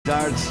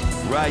starts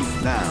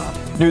right now.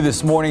 New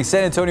this morning,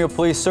 San Antonio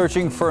police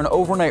searching for an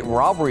overnight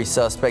robbery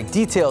suspect.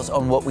 Details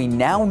on what we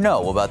now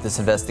know about this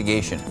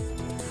investigation.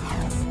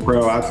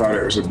 Well, I thought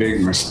it was a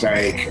big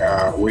mistake.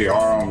 We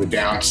are on the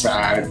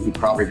downside. We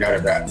probably got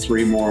about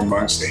 3 more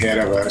months ahead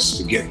of us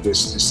to get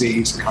this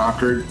disease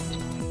conquered.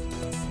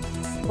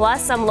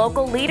 Plus, some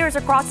local leaders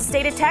across the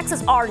state of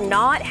Texas are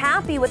not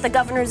happy with the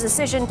governor's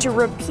decision to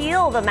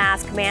repeal the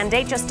mask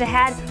mandate. Just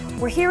ahead,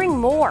 we're hearing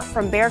more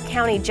from Bexar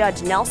County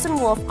Judge Nelson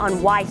Wolf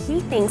on why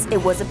he thinks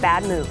it was a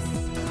bad move.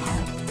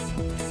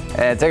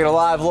 And taking a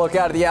live look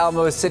out of the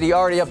Alamo City,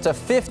 already up to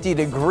 50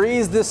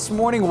 degrees this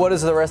morning. What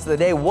is the rest of the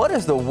day? What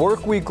does the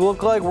work week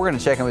look like? We're going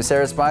to check in with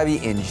Sarah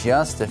Spivey in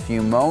just a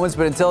few moments.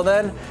 But until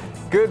then,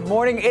 good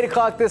morning. 8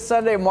 o'clock this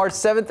Sunday, March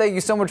 7th. Thank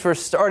you so much for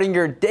starting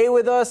your day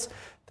with us.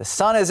 The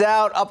sun is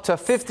out, up to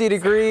 50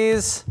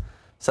 degrees.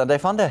 Sunday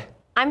fun day.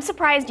 I'm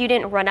surprised you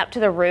didn't run up to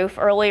the roof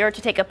earlier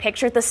to take a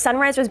picture. The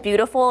sunrise was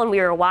beautiful and we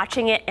were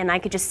watching it and I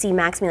could just see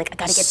Max being like, I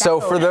gotta get that photo.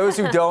 So for those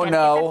who don't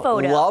know,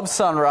 love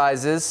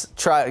sunrises.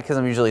 Try it because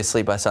I'm usually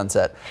asleep by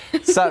sunset.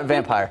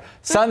 Vampire.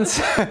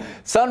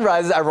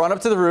 Sunrises, I run up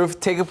to the roof,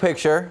 take a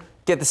picture,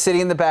 get the city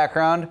in the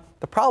background.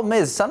 The problem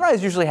is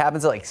sunrise usually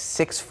happens at like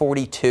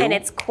 6:42. And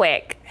it's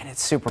quick. And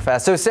it's super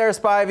fast. So Sarah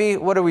Spivey,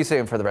 what are we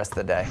seeing for the rest of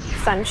the day?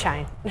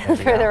 Sunshine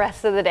for the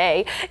rest of the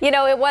day. You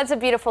know, it was a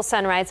beautiful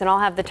sunrise and I'll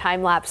have the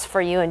time lapse for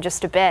you in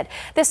just a bit.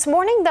 This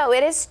morning, though,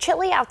 it is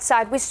chilly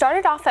outside. We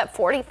started off at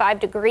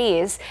 45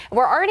 degrees.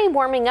 We're already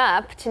warming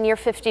up to near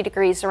 50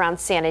 degrees around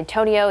San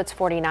Antonio. It's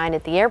 49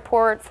 at the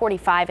airport,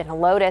 45 in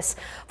Helotes,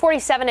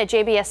 47 at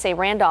GMSA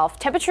Randolph.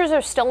 Temperatures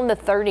are still in the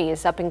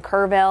 30s up in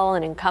Kerrville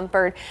and in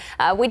Comfort.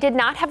 We did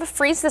not have a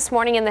freeze this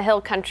morning in the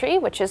hill country,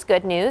 which is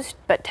good news,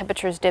 but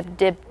temperatures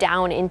did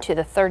down into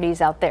the 30s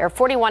out there.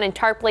 41 in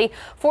Tarpley,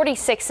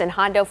 46 in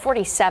Hondo,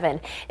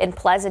 47 in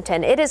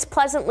Pleasanton. It is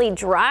pleasantly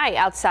dry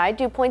outside.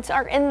 Dew points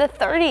are in the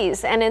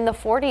 30s and in the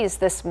 40s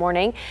this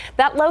morning.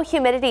 That low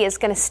humidity is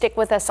going to stick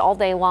with us all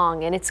day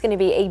long, and it's going to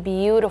be a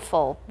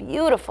beautiful,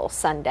 beautiful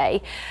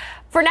Sunday.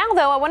 For now,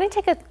 though, I want to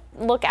take a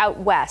look out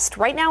west.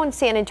 Right now in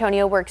San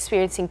Antonio, we're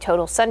experiencing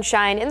total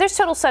sunshine, and there's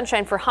total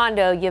sunshine for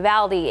Hondo,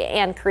 Uvalde,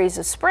 and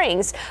Carrizo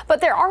Springs,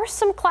 but there are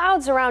some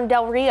clouds around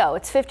Del Rio.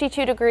 It's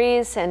 52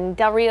 degrees, and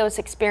Del Rio is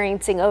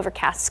experiencing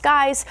overcast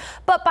skies,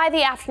 but by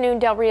the afternoon,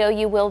 Del Rio,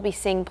 you will be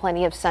seeing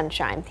plenty of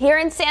sunshine. Here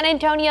in San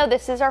Antonio,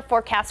 this is our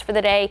forecast for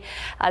the day.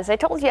 As I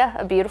told you,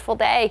 a beautiful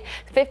day.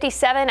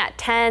 57 at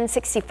 10,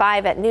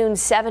 65 at noon,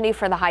 70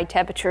 for the high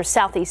temperatures,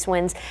 southeast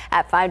winds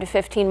at 5 to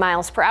 15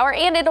 miles per hour,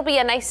 and it'll be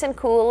a nice and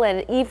cool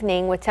and evening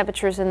with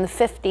temperatures in the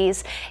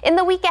 50s. In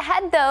the week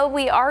ahead, though,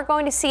 we are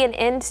going to see an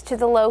end to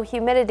the low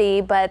humidity,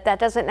 but that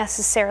doesn't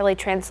necessarily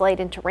translate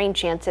into rain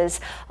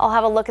chances. I'll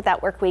have a look at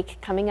that work week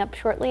coming up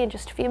shortly in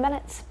just a few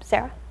minutes.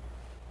 Sarah?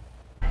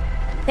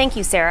 Thank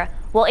you, Sarah.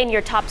 Well, in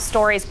your top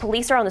stories,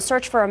 police are on the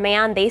search for a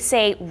man they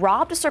say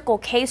robbed a Circle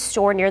K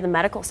store near the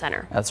medical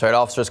center. That's right.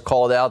 Officers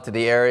called out to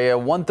the area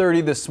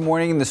 1:30 this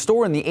morning in the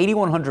store in the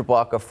 8100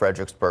 block of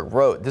Fredericksburg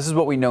Road. This is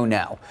what we know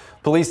now.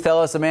 Police tell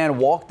us a man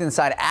walked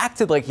inside,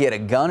 acted like he had a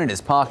gun in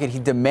his pocket. He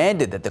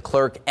demanded that the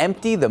clerk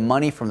empty the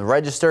money from the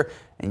register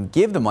and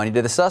give the money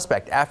to the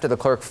suspect. After the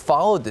clerk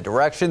followed the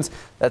directions,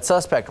 that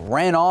suspect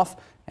ran off,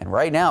 and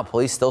right now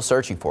police still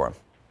searching for him.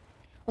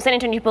 Well, San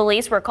Antonio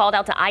police were called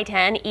out to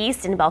I-10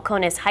 East in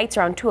Balcones Heights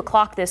around 2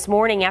 o'clock this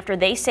morning after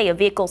they say a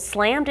vehicle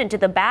slammed into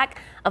the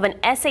back of an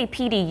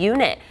SAPD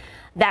unit.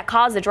 That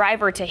caused the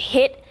driver to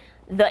hit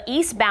the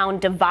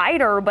eastbound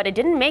divider, but it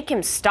didn't make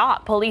him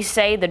stop. Police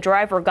say the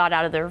driver got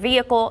out of their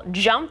vehicle,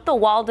 jumped the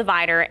wall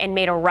divider, and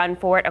made a run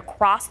for it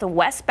across the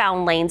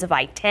westbound lanes of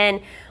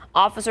I-10.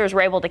 Officers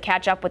were able to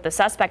catch up with the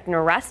suspect and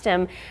arrest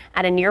him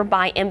at a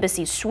nearby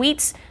Embassy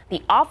Suites.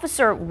 The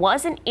officer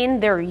wasn't in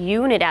their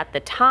unit at the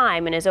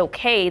time and is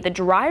okay. The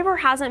driver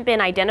hasn't been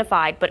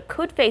identified but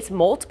could face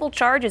multiple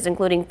charges,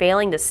 including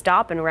failing to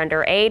stop and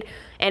render aid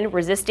and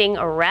resisting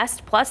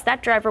arrest. Plus,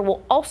 that driver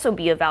will also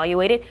be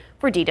evaluated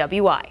for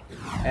DWI.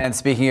 And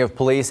speaking of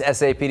police,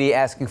 SAPD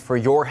asking for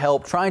your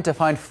help trying to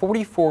find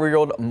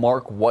 44-year-old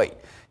Mark White.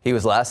 He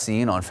was last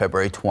seen on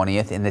February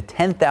 20th in the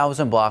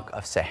 10,000 block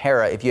of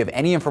Sahara. If you have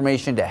any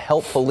information to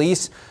help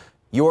police,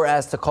 you are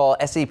asked to call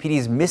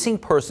SAPD's Missing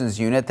Persons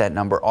Unit. That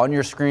number on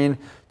your screen,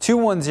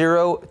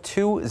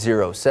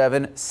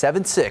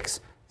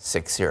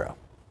 210-207-7660.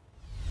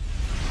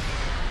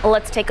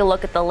 Let's take a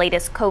look at the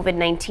latest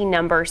COVID-19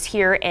 numbers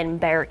here in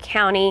Bexar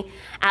County.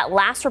 At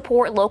last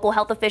report, local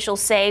health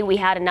officials say we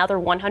had another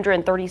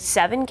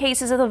 137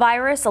 cases of the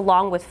virus,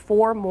 along with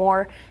 4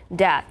 more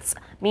deaths.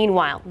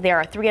 Meanwhile, there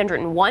are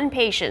 301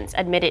 patients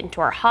admitted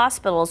into our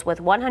hospitals, with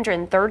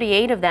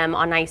 138 of them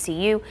in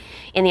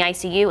the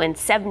ICU and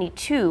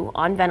 72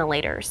 on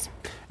ventilators.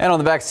 And on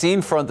the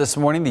vaccine front this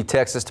morning, the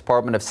Texas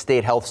Department of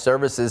State Health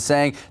Services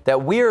saying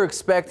that we are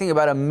expecting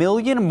about 1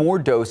 million more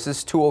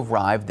doses to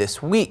arrive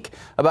this week.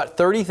 About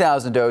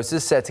 30,000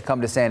 doses set to come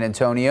to San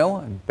Antonio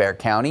and Bexar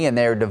County, and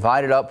they are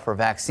divided up for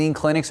vaccine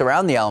clinics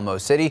around the Alamo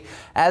City.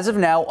 As of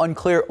now,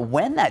 unclear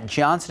when that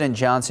Johnson &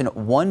 Johnson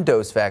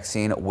 1-dose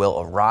vaccine will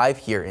will arrive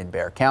here in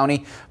Bexar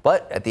County.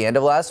 But at the end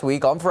of last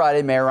week, on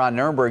Friday, Mayor Ron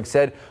Nirenberg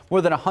said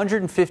more than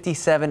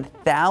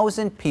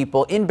 157,000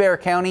 people in Bexar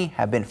County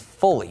have been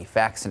fully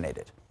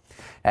vaccinated.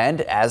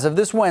 And as of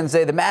this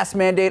Wednesday, the mask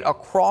mandate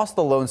across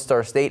the Lone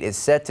Star State is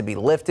set to be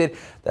lifted.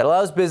 That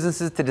allows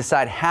businesses to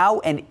decide how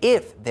and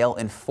if they'll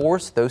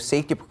enforce those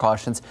safety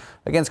precautions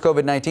against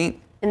COVID-19.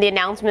 And the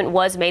announcement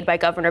was made by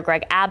Governor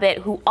Greg Abbott,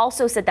 who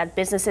also said that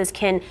businesses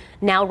can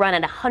now run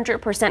at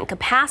 100%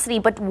 capacity.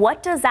 But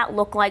what does that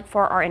look like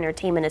for our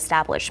entertainment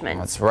establishments?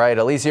 That's right.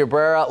 Alicia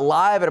Abrera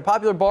live at a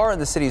popular bar on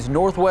the city's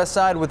northwest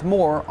side with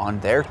more on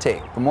their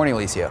take. Good morning,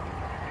 Alicia.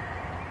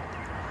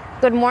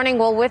 Good morning.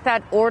 Well, with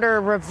that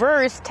order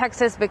reversed,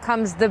 Texas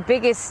becomes the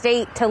biggest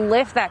state to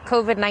lift that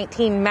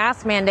COVID-19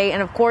 mask mandate.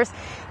 And of course,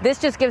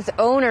 this just gives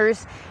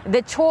owners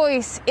the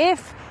choice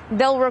if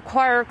they'll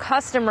require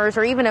customers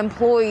or even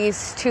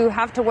employees to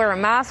have to wear a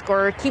mask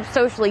or keep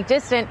socially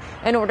distant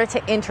in order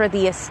to enter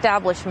the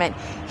establishment.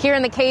 Here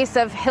in the case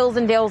of Hills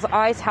and Dale's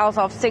Ice House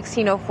off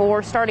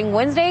 1604, starting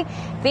Wednesday,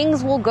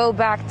 things will go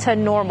back to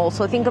normal.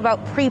 So think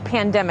about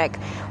pre-pandemic.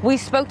 We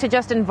spoke to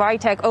Justin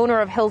Vitek, owner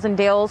of Hills and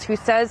Dale's, who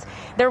says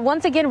they're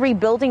once again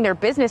rebuilding their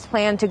business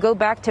plan to go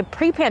back to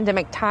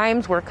pre-pandemic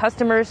times where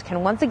customers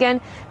can once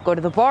again go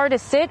to the bar to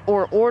sit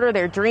or order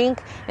their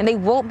drink, and they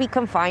won't be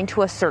confined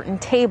to a certain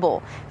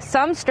table.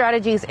 Some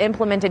strategies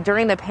implemented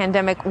during the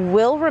pandemic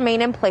will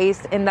remain in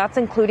place, and that's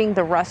including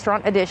the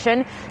restaurant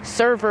addition,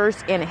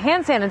 servers, and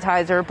hand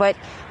sanitizer. But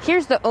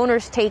here's the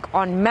owner's take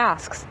on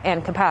masks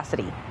and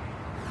capacity.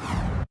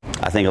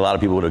 I think a lot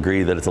of people would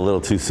agree that it's a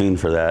little too soon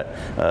for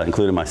that,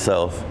 including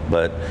myself.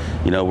 But,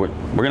 you know, we're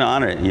going to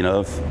honor it. You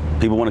know, if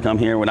people want to come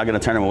here, we're not going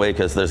to turn them away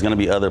because there's going to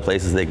be other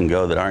places they can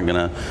go that aren't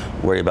going to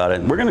worry about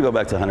it. We're going to go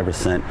back to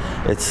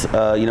 100%. It's,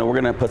 you know, we're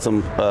going to put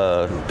some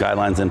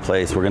guidelines in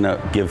place. We're going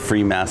to give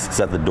free masks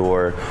at the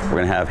door. We're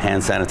going to have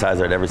hand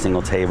sanitizer at every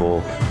single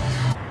table.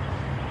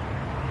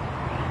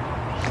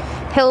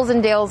 Hills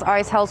and Dale's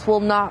Ice House will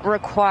not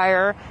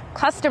require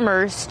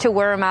customers to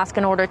wear a mask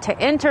in order to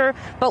enter.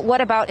 But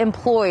what about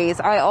employees?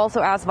 I also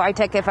asked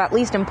Vitek if at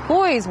least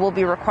employees will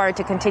be required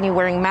to continue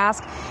wearing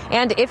masks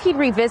and if he'd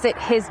revisit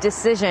his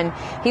decision.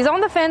 He's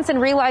on the fence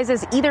and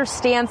realizes either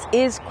stance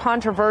is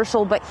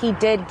controversial, but he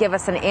did give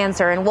us an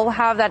answer. And we'll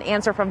have that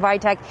answer from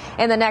Vitek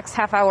in the next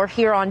half hour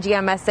here on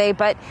GMSA.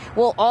 But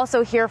we'll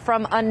also hear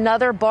from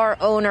another bar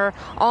owner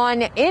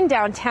in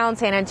downtown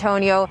San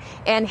Antonio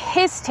and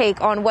his take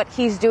on what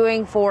he's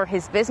doing for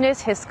his business,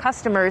 his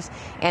customers,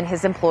 and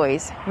his employees.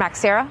 Max,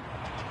 Sarah?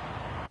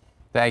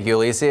 Thank you,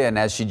 Alicia. And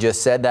as she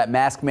just said, that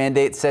mask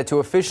mandate set to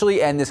officially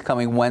end this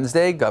coming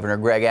Wednesday. Governor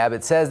Greg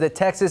Abbott says that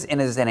Texas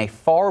is in a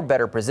far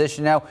better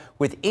position now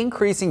with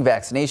increasing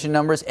vaccination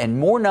numbers and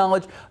more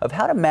knowledge of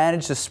how to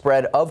manage the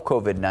spread of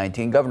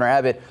COVID-19. Governor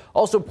Abbott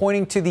also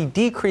pointing to the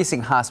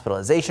decreasing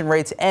hospitalization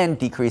rates and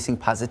decreasing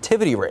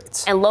positivity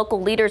rates. And local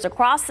leaders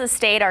across the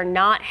state are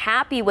not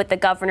happy with the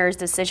governor's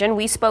decision.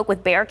 We spoke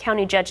with Bexar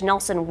County Judge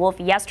Nelson Wolf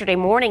yesterday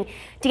morning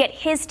to get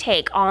his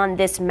take on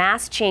this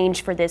mask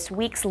change for this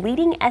week's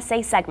leading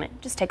SA segment.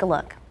 Just take a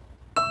look.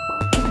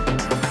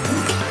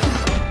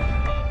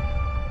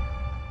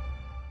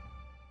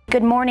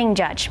 Good morning,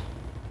 Judge.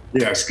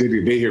 Yes, good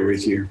to be here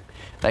with you.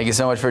 Thank you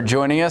so much for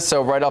joining us.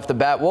 So right off the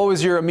bat, what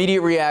was your immediate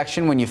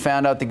reaction when you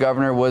found out the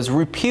governor was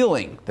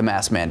repealing the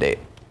mask mandate?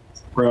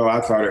 Well, I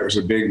thought it was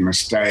a big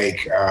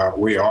mistake.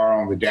 We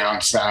are on the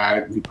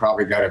downside. We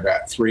probably got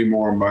about 3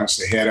 more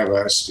months ahead of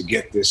us to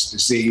get this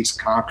disease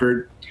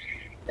conquered.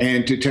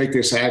 And to take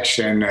this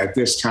action at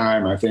this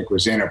time, I think,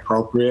 was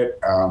inappropriate.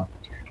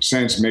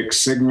 Sends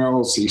mixed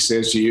signals. He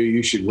says to you,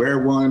 you should wear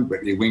one,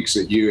 but he winks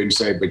at you and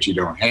say, but you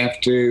don't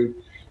have to.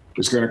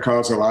 It's going to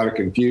cause a lot of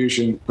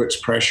confusion, puts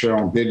pressure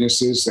on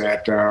businesses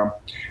that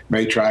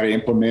may try to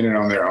implement it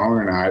on their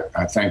own. And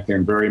I thank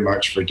them very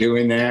much for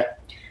doing that.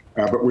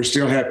 But we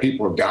still have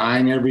people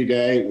dying every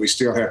day. We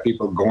still have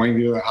people going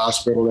to the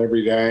hospital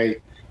every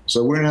day.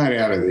 So we're not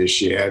out of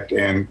this yet.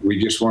 And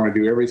we just want to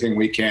do everything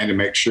we can to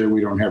make sure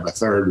we don't have a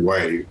third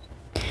wave.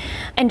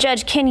 And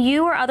Judge, can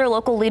you or other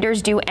local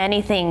leaders do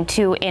anything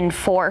to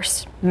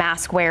enforce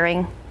mask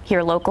wearing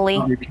here locally?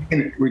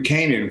 We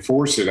can't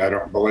enforce it, I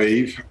don't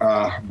believe.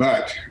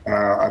 But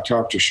I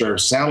talked to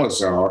Sheriff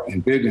Salazar,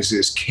 and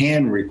businesses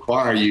can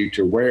require you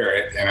to wear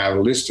it. And I've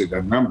listed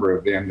a number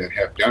of them that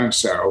have done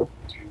so.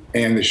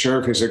 And the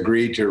sheriff has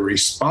agreed to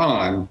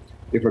respond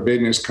if a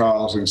business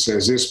calls and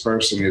says this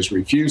person is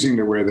refusing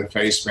to wear the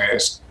face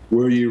mask.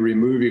 Will you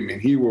remove him?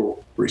 And he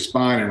will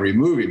respond and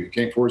remove him. You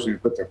can't force him to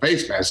put the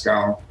face mask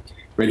on,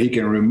 but he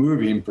can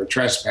remove him for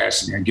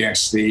trespassing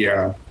against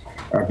the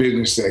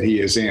business that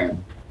he is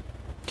in.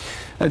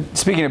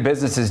 Speaking of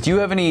businesses, do you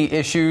have any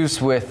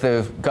issues with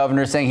the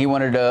governor saying he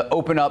wanted to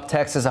open up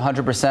Texas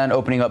 100%,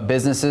 opening up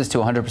businesses to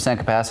 100%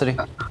 capacity?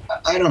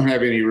 I don't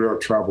have any real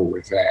trouble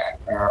with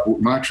that.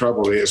 My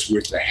trouble is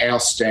with the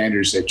health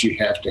standards that you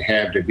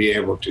have to be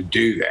able to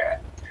do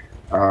that.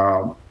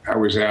 I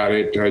was out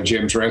at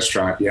Jim's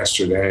restaurant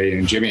yesterday,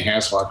 and Jimmy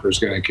Haslocker is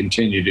going to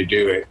continue to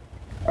do it.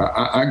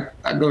 I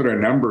go to a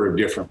number of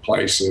different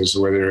places,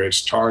 whether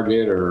it's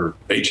Target or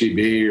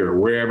H-E-B or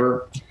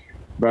wherever,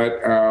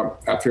 but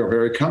I feel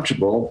very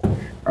comfortable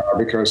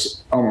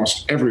because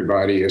almost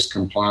everybody is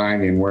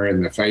complying and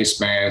wearing the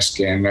face mask.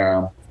 And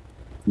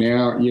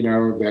now, you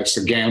know, that's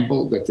a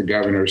gamble that the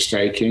governor is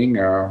taking.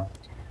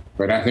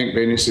 But I think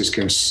businesses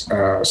can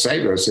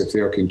save us if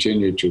they'll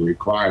continue to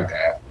require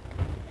that.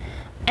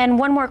 And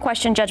one more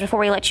question, Judge, before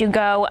we let you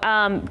go.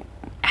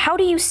 How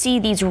do you see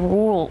these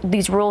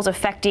rules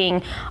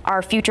affecting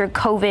our future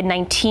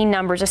COVID-19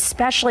 numbers,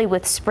 especially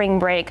with spring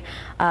break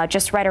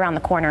just right around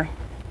the corner?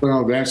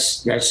 Well,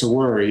 that's a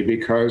worry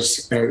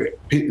because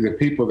the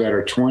people that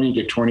are 20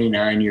 to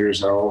 29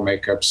 years old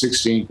make up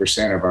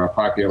 16% of our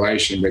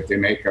population, but they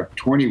make up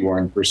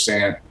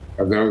 21%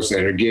 of those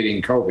that are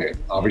getting COVID.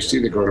 Obviously,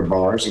 they go to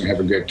bars and have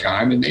a good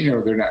time, and they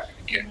know they're not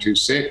going to get too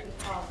sick,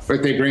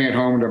 but they bring it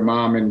home to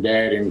mom and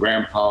dad and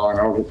grandpa and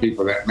older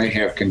people that may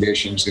have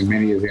conditions, and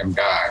many of them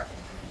die.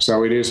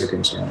 So it is a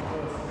concern.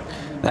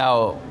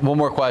 Now, one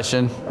more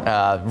question,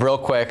 real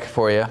quick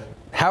for you.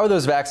 How are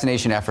those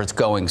vaccination efforts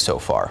going so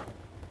far?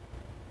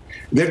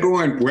 They're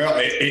going, well,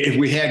 if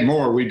we had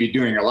more, we'd be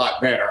doing a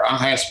lot better. I'm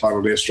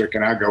Hospital District,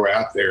 and I go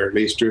out there at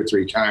least 2 or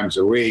 3 times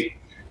a week.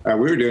 We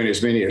were doing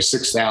as many as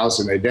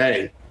 6,000 a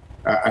day.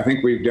 I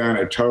think we've done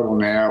a total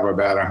now of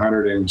about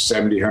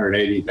 170,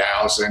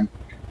 180,000.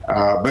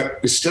 But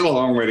it's still a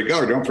long way to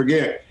go. Don't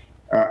forget,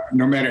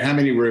 no matter how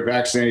many were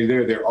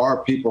vaccinated there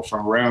are people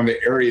from around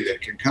the area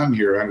that can come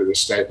here under the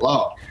state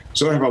law.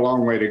 So we have a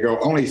long way to go.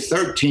 Only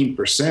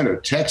 13%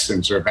 of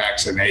Texans are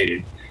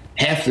vaccinated.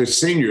 Half the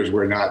seniors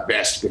were not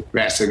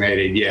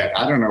vaccinated yet.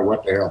 I don't know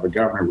what the hell the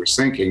governor was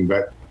thinking,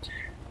 but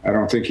I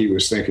don't think he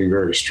was thinking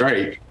very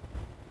straight.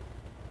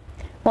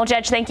 Well,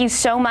 Judge, thank you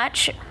so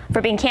much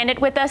for being candid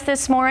with us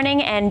this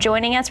morning and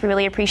joining us. We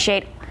really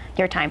appreciate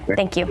your time.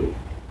 Thank you.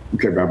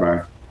 Okay,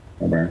 bye-bye.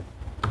 Bye-bye.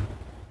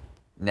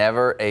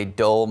 Never a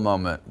dull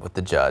moment with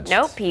the judge.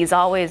 Nope, he's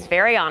always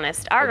very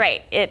honest. All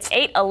right, it's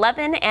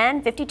 8:11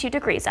 and 52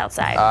 degrees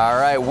outside. All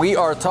right, we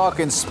are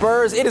talking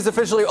Spurs. It is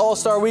officially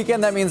All-Star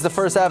Weekend. That means the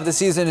first half of the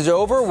season is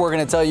over. We're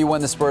going to tell you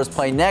when the Spurs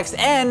play next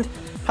and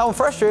how I'm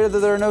frustrated that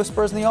there are no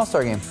Spurs in the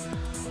All-Star game.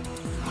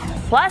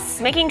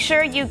 Plus, making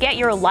sure you get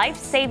your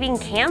life-saving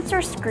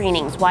cancer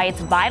screenings, why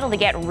it's vital to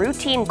get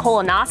routine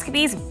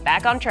colonoscopies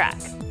back on track.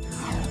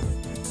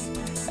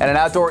 And an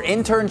outdoor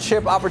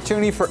internship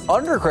opportunity for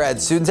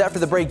undergrad students. After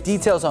the break,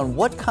 details on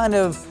what kind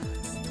of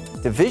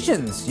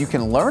divisions you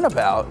can learn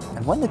about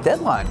and when the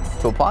deadline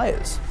to apply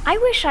is. I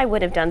wish I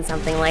would have done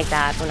something like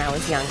that when I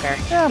was younger.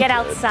 Get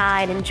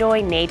outside,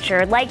 enjoy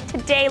nature. Like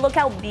today, look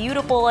how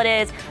beautiful it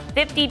is.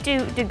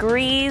 52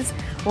 degrees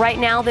right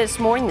now this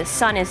morning. The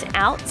sun is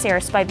out.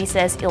 Sarah Spivey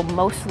says it'll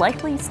most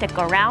likely stick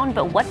around.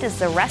 But what does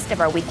the rest of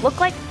our week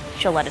look like?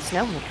 She'll let us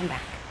know when we come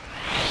back.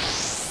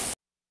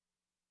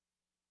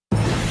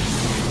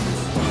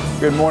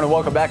 Good morning,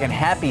 welcome back, and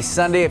happy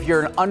Sunday. If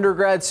you're an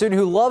undergrad student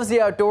who loves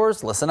the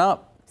outdoors, listen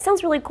up.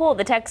 Sounds really cool.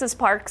 The Texas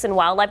Parks and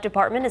Wildlife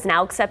Department is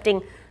now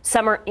accepting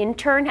summer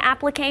intern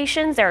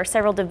applications. There are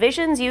several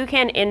divisions you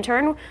can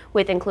intern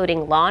with,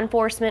 including law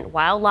enforcement,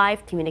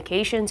 wildlife,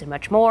 communications, and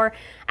much more.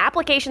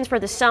 Applications for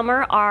the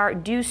summer are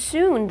due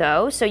soon,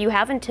 though, so you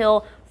have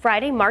until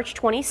Friday, March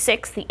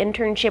 26th. The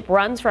internship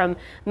runs from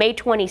May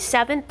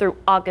 27th through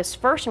August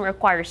 1st and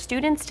requires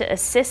students to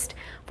assist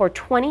for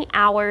 20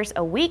 hours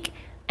a week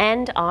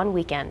and on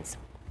weekends.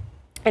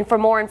 And for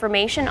more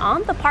information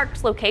on the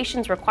park's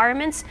locations,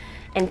 requirements,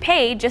 and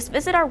pay, just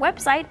visit our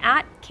website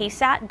at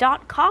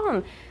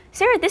KSAT.com.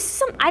 Sarah, this is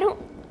something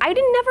I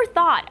never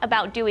thought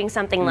about doing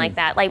something like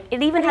that. Like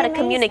it even had a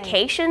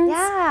communications.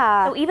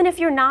 Yeah. So even if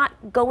you're not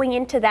going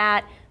into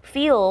that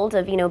field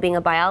of, being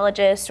a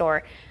biologist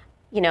or,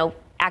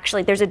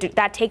 actually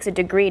that takes a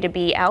degree to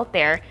be out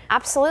there.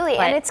 Absolutely,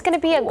 and it's going to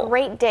be a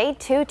great day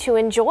too to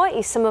enjoy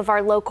some of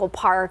our local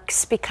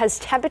parks because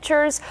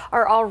temperatures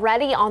are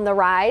already on the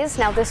rise.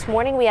 Now this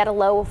morning we had a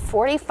low of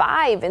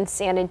 45 in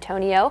San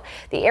Antonio.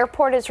 The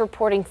airport is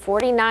reporting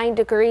 49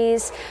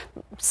 degrees.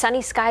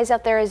 Sunny skies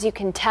out there, as you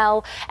can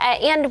tell,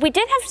 and we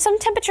did have some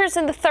temperatures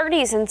in the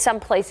 30s in some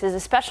places,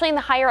 especially in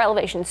the higher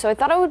elevations. So I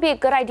thought it would be a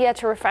good idea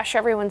to refresh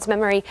everyone's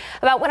memory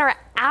about when our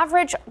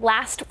average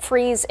last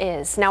freeze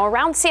is. Now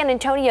around San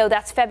Antonio,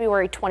 that's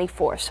February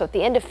 24th, so at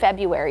the end of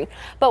February.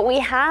 But we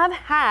have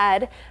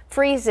had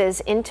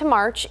freezes into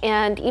March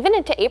and even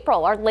into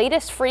April. Our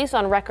latest freeze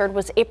on record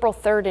was April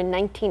 3rd in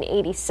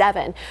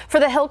 1987. For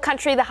the hill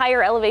country, the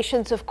higher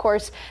elevations, of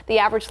course, the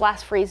average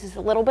last freeze is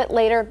a little bit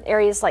later.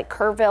 Areas like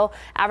Kerrville,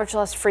 average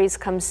last freeze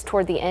comes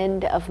toward the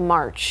end of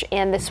March.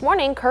 And this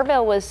morning,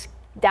 Kerrville was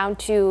down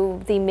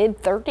to the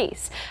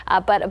mid-30s,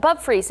 but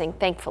above freezing,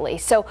 thankfully.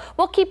 So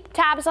we'll keep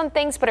tabs on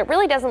things, but it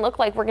really doesn't look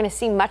like we're going to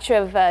see much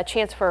of a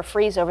chance for a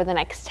freeze over the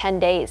next 10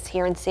 days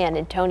here in San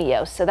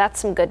Antonio. So that's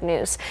some good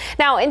news.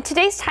 Now, in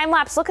today's time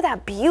lapse, look at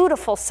that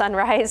beautiful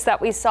sunrise that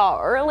we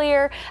saw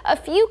earlier. A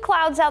few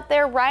clouds out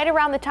there right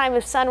around the time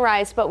of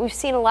sunrise, but we've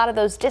seen a lot of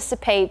those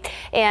dissipate.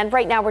 And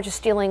right now we're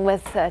just dealing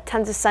with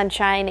tons of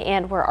sunshine,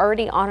 and we're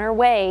already on our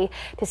way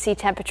to see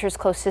temperatures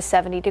close to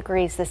 70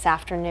 degrees this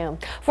afternoon.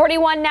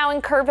 41 now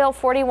in Kerrville,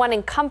 41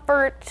 in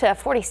Comfort,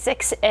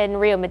 46 in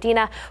Rio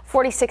Medina,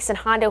 46 in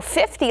Hondo,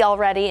 50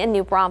 already in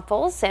New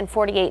Braunfels, and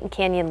 48 in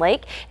Canyon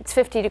Lake. It's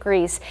 50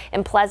 degrees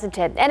in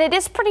Pleasanton. And it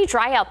is pretty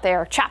dry out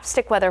there.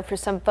 Chapstick weather for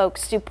some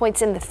folks. Dew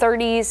points in the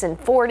 30s and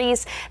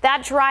 40s.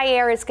 That dry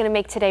air is going to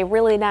make today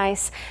really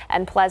nice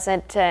and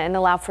pleasant and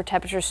allow for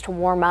temperatures to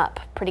warm up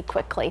pretty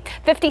quickly.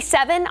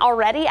 57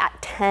 already at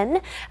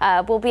 10.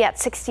 We'll be at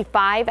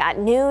 65 at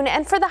noon.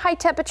 And for the high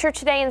temperature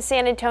today in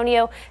San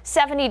Antonio,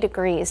 70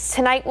 degrees.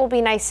 Tonight will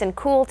be nice and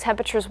cool.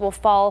 Temperatures will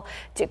fall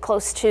to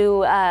close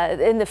to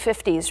in the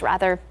 50s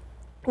rather,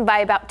 by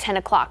about 10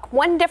 o'clock.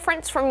 One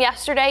difference from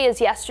yesterday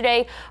is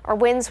yesterday our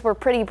winds were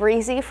pretty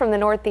breezy from the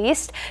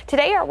northeast.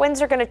 Today our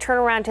winds are going to turn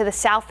around to the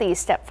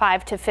southeast at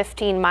 5 to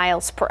 15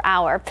 miles per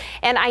hour.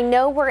 And I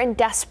know we're in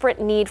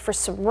desperate need for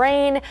some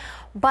rain,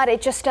 but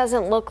it just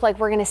doesn't look like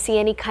we're going to see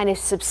any kind of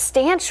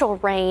substantial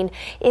rain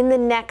in the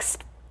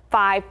next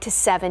 5 to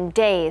 7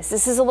 days.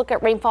 This is a look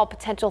at rainfall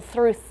potential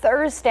through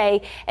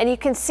Thursday, and you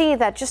can see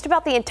that just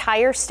about the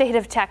entire state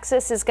of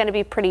Texas is going to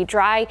be pretty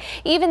dry.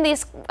 Even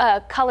these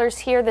colors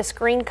here, this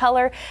green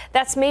color,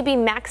 that's maybe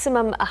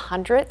maximum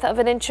 1/100th of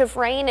an inch of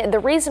rain. And the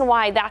reason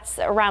why that's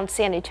around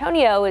San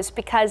Antonio is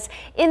because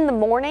in the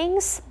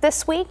mornings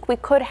this week we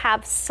could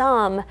have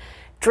some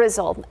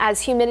drizzle,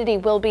 as humidity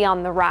will be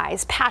on the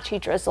rise, patchy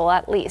drizzle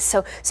at least.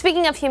 So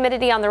speaking of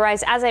humidity on the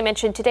rise, as I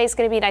mentioned, today's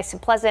going to be nice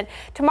and pleasant.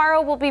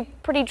 Tomorrow will be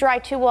pretty dry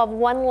too. We'll have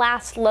one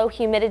last low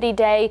humidity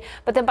day,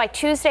 but then by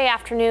Tuesday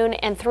afternoon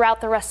and throughout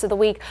the rest of the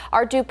week,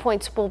 our dew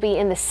points will be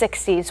in the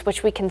 60s,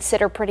 which we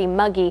consider pretty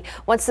muggy.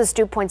 Once those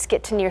dew points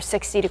get to near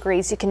 60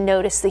 degrees, you can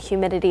notice the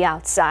humidity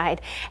outside.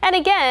 And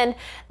again,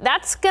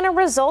 that's going to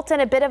result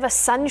in a bit of a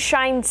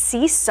sunshine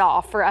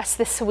seesaw for us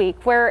this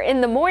week, where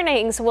in the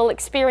mornings we'll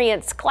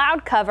experience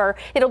cloud cover.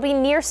 It'll be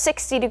near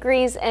 60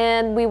 degrees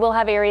and we will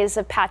have areas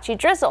of patchy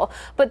drizzle.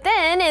 But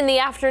then in the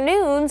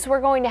afternoons,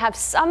 we're going to have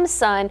some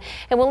sun,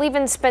 and we'll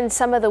even spend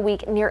some of the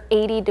week near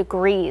 80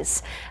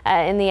 degrees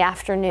in the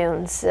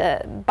afternoons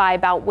by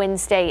about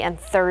Wednesday and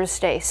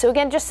Thursday. So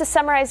again, just to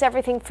summarize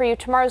everything for you,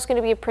 tomorrow's going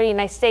to be a pretty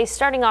nice day.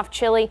 Starting off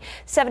chilly,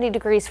 70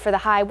 degrees for the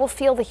high. We'll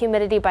feel the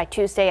humidity by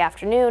Tuesday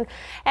afternoon,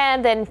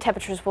 and then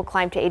temperatures will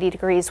climb to 80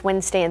 degrees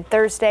Wednesday and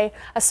Thursday.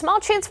 A small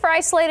chance for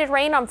isolated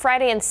rain on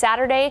Friday and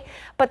Saturday,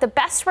 but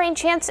the best rain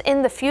chance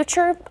in the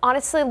future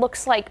honestly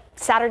looks like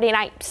Saturday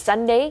night,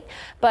 Sunday,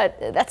 but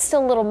that's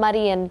still a little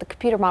muddy and the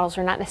computer models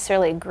are not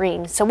necessarily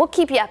agreeing. So we'll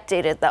keep you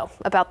updated though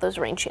about those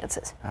rain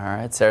chances. All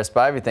right, Sarah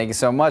Spivey, thank you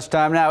so much.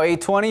 Time now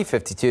 8:20,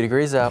 52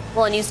 degrees out.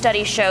 Well, a new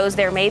study shows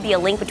there may be a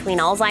link between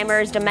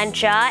Alzheimer's,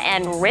 dementia,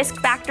 and risk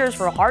factors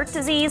for heart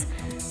disease.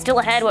 Still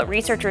ahead, what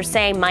researchers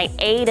say might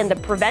aid in the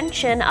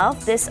prevention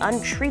of this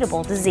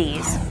untreatable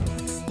disease.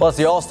 Plus,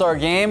 the All-Star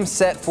game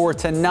set for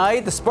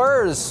tonight. The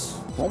Spurs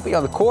won't be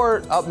on the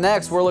court. Up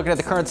next, we're looking at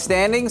the current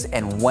standings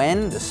and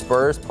when the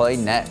Spurs play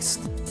next.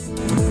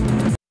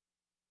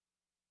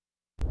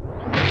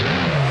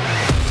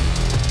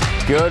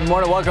 Good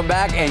morning, welcome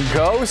back, and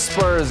go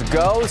Spurs,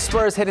 go.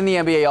 Spurs hitting the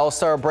NBA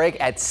All-Star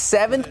break at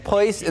 7th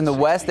place in the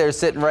West. They're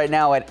sitting right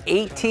now at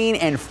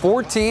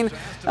 18-14.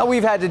 Now,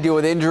 we've had to deal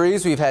with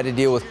injuries, we've had to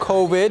deal with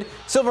COVID.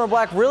 Silver and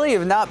Black really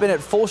have not been at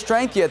full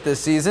strength yet this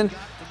season,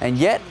 and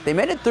yet they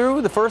made it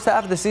through the first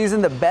half of the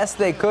season the best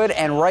they could,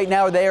 and right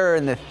now they are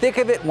in the thick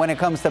of it when it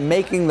comes to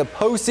making the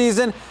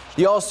postseason.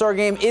 The All-Star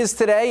game is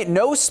today.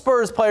 No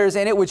Spurs players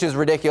in it, which is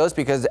ridiculous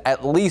because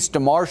at least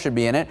DeMar should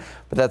be in it,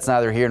 but that's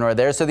neither here nor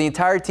there. So the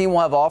entire team will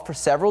have off for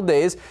several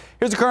days.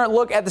 Here's a current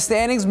look at the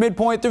standings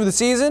midpoint through the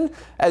season.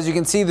 As you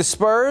can see, the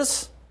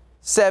Spurs,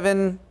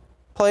 7th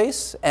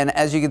place, and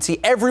as you can see,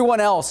 everyone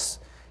else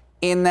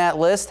in that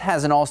list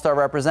has an All-Star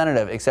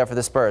representative, except for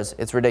the Spurs.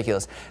 It's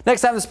ridiculous.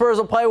 Next time the Spurs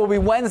will play will be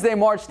Wednesday,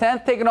 March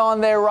 10th, taking on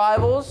their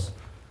rivals.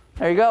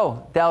 There you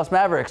go, Dallas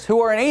Mavericks,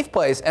 who are in 8th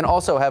place and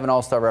also have an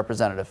All-Star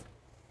representative.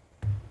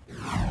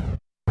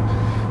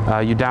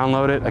 You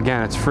download it.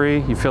 Again, it's free.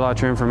 You fill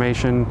out your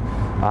information.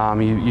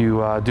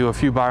 You do a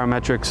few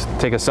biometrics,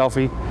 take a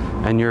selfie,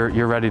 and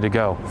you're ready to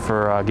go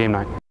for game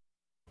night.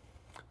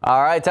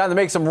 All right, time to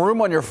make some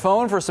room on your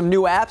phone for some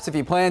new apps. If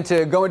you plan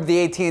to go into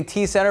the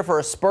AT&T Center for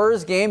a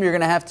Spurs game, you're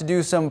going to have to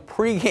do some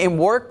pregame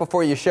work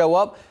before you show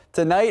up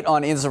tonight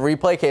on Instant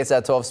Replay,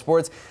 KSAT 12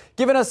 Sports,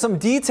 giving us some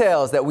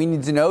details that we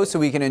need to know so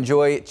we can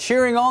enjoy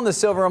cheering on the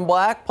Silver and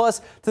Black.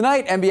 Plus,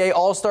 tonight, NBA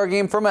All-Star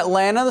game from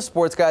Atlanta. The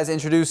sports guys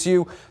introduce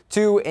you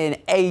to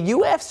a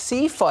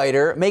UFC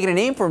fighter making a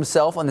name for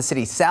himself on the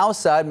city's south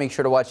side. Make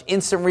sure to watch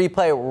Instant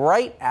Replay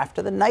right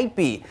after the night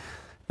beat.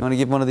 You want to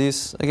give one of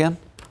these again?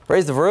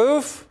 Raise the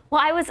roof.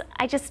 Well,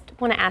 I just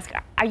want to ask,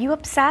 are you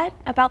upset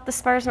about the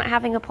Spurs not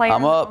having a player?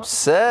 I'm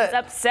upset. He's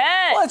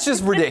upset. Well, it's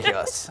just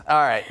ridiculous.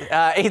 All right,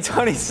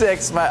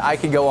 8:26. I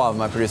can go on.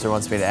 My producer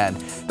wants me to end.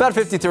 About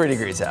 53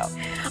 degrees out.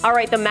 All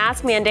right, the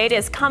mask mandate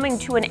is coming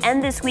to an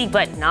end this week,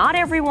 but not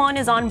everyone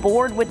is on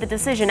board with the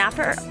decision.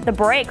 After the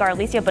break, our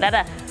Alicia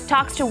Beretta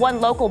talks to one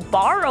local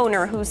bar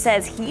owner who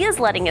says he is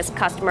letting his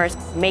customers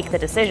make the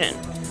decision.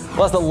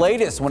 Plus, the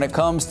latest when it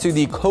comes to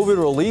the COVID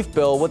relief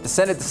bill, what the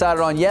Senate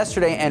decided on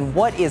yesterday, and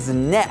what is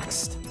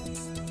next.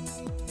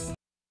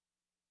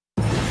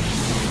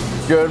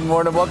 Good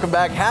morning. Welcome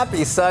back.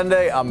 Happy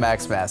Sunday. I'm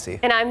Max Massey.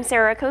 And I'm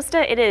Sarah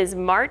Acosta. It is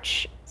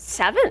March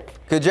 7th.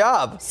 Good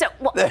job. So,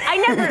 well,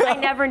 I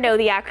never know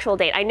the actual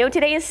date. I know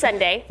today is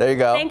Sunday. There you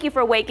go. Thank you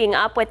for waking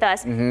up with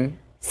us.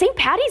 St.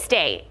 Patty's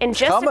Day in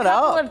just a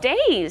couple of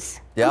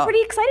days. Yeah. I'm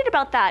pretty excited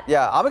about that.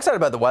 Yeah, I'm excited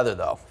about the weather,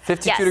 though.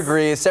 52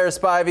 degrees. Sarah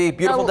Spivey,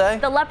 beautiful day.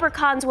 The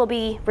leprechauns will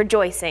be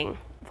rejoicing.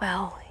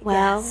 Well,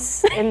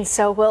 yes, and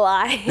so will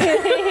I.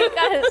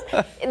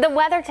 Because the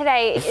weather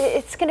today,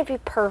 it's going to be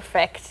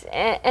perfect.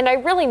 And I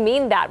really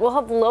mean that. We'll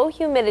have low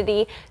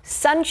humidity,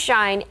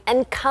 sunshine,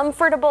 and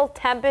comfortable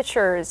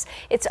temperatures.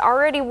 It's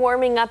already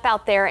warming up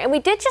out there. And we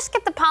did just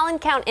get the pollen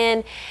count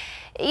in.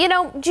 You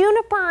know,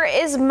 juniper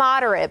is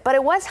moderate, but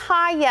it was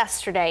high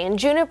yesterday. And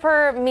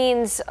juniper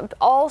means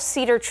all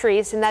cedar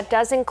trees, and that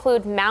does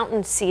include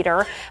mountain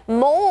cedar.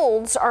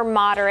 Molds are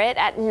moderate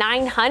at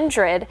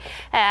 900.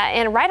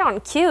 And right on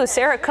cue,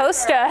 Sarah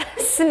Costa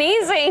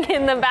sneezing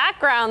in the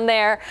background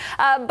there.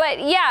 But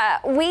yeah,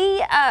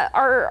 we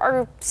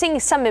are seeing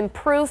some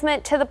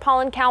improvement to the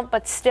pollen count,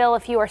 but still,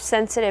 if you are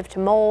sensitive to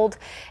mold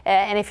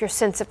and if you're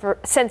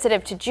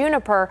sensitive to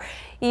juniper,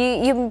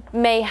 you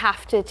may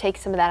have to take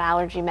some of that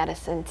allergy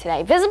medicine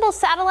today. Visible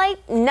satellite,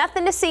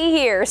 nothing to see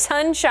here.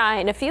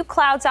 Sunshine, a few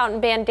clouds out in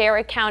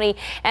Bandera County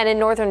and in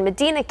northern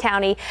Medina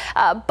County.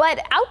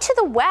 But out to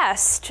the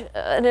west,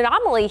 an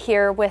anomaly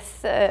here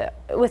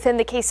within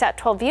the KSAT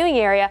 12 viewing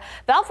area.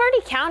 Val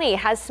Verde County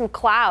has some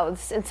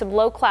clouds and some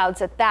low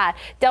clouds at that.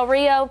 Del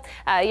Rio,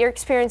 you're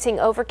experiencing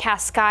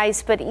overcast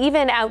skies, but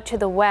even out to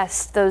the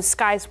west, those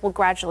skies will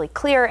gradually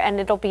clear and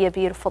it'll be a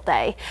beautiful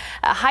day.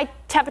 High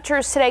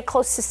temperatures today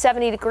close to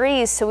 70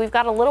 degrees, so we've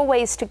got a little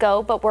ways to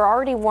go, but we're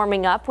already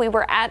warming up. We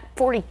were at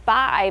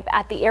 45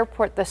 at the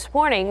airport this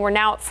morning. We're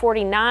now at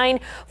 49,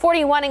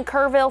 41 in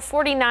Kerrville,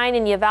 49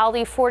 in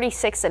Uvalde,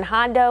 46 in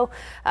Hondo,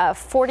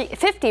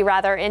 50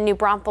 rather in New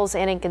Braunfels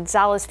and in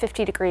Gonzales,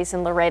 50 degrees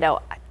in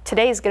Laredo.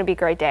 Today is going to be a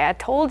great day. I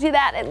told you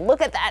that, and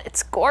look at that.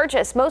 It's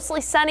gorgeous.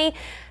 Mostly sunny.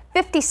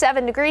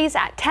 57 degrees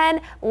at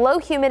 10, low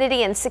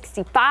humidity and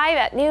 65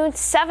 at noon,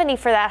 70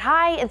 for that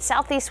high, and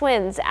southeast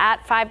winds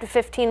at 5 to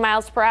 15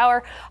 miles per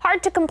hour.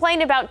 Hard to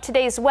complain about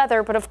today's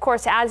weather, but of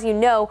course, as you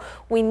know,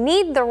 we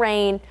need the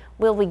rain.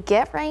 Will we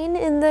get rain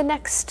in the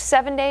next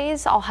 7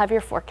 days? I'll have your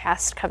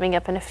forecast coming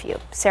up in a few.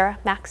 Sarah,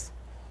 Max.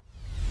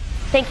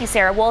 Thank you,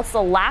 Sarah. Well, it's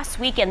the last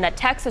weekend that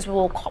Texas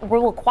will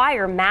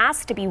require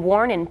masks to be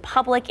worn in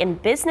public, and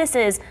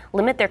businesses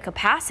limit their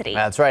capacity.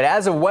 That's right.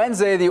 As of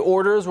Wednesday, the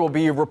orders will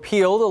be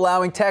repealed,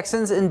 allowing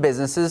Texans and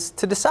businesses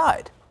to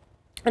decide.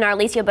 And our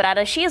Alicia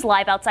Beretta, she is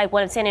live outside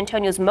one of San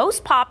Antonio's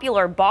most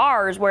popular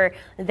bars, where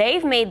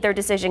they've made their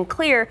decision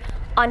clear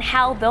on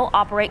how they'll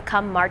operate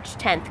come March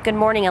 10th. Good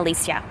morning,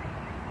 Alicia.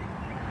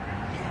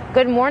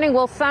 Good morning.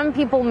 Well, some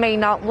people may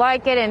not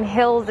like it, and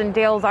Hills and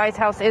Dale's Ice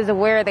House is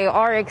aware they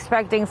are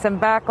expecting some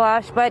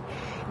backlash, but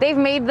they've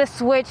made the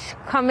switch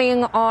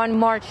coming on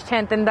March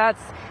 10th, and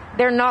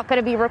they're not going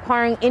to be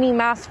requiring any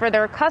masks for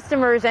their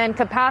customers, and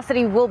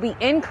capacity will be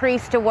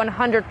increased to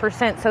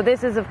 100%. So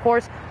this is, of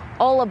course,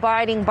 all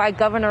abiding by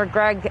Governor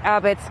Greg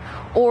Abbott's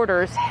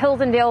orders.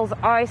 Hills and Dale's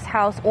Ice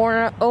House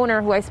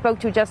owner who I spoke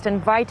to, Justin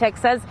Vitek,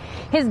 says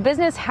his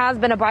business has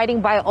been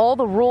abiding by all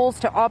the rules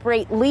to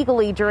operate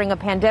legally during a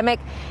pandemic,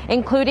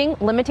 including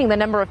limiting the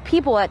number of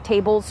people at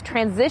tables,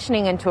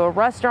 transitioning into a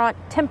restaurant,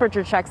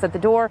 temperature checks at the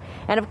door,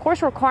 and of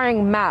course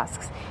requiring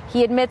masks.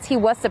 He admits he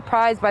was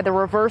surprised by the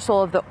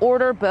reversal of the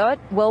order, but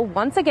will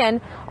once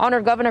again honor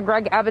Governor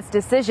Greg Abbott's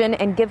decision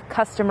and give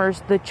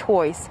customers the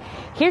choice.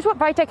 Here's what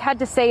Vitek had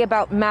to say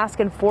about mask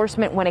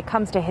enforcement when it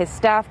comes to his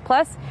staff.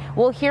 Plus,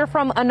 we'll hear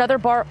from another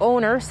bar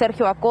owner,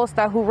 Sergio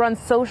Acosta, who runs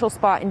Social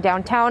Spot in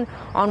downtown,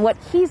 on what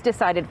he's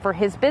decided for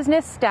his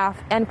business,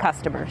 staff, and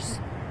customers.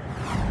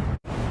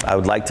 I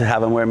would like to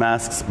have them wear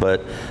masks,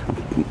 but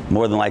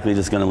more than likely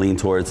just going to lean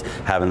towards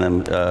having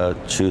them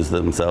choose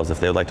themselves. If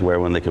they would like to wear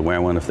one, they can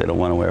wear one. If they don't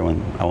want to wear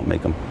one, I won't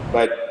make them.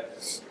 But,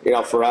 you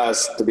know, for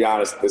us, to be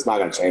honest, it's not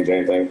going to change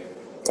anything.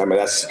 I mean,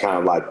 that's kind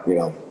of like, you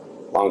know,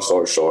 long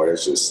story short,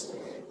 it's just,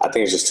 I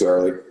think it's just too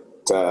early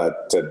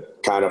to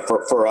kind of,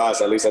 for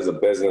us, at least as a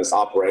business,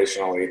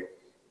 operationally,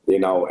 you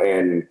know,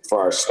 and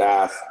for our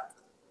staff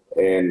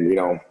and, you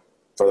know,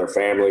 for their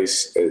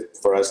families,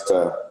 for us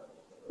to,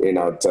 you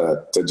know,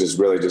 to just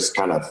really just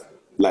kind of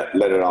let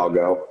it all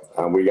go.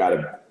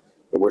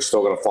 We're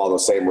still going to follow the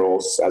same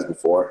rules as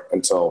before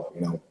until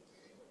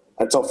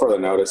further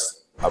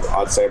notice.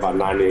 I'd say about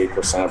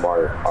 98% of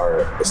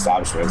our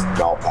establishments is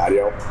all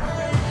patio.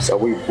 So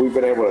we've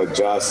been able to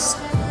adjust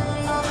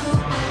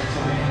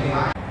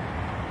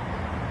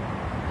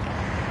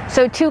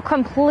So two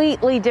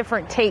completely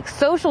different takes.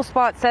 Social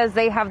Spot says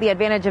they have the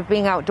advantage of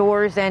being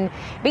outdoors and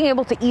being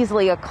able to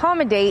easily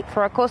accommodate.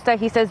 For Acosta,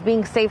 he says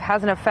being safe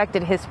hasn't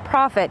affected his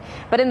profit.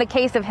 But in the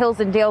case of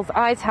Hills and Dale's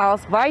Ice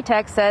House,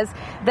 Vitek says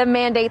the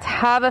mandates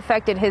have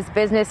affected his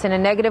business in a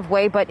negative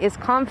way, but is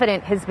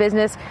confident his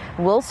business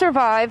will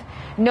survive.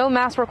 No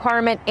mask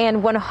requirement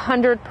and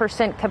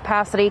 100%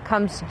 capacity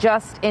comes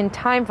just in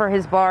time for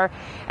his bar.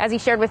 As he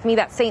shared with me,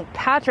 that St.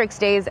 Patrick's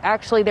Day is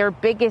actually their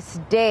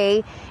biggest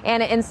day,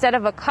 and instead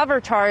of a cover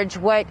charge,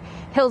 what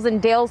Hills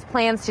and Dale's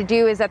plans to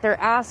do is that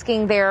they're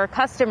asking their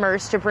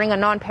customers to bring a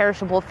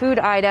non-perishable food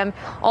item.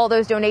 All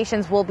those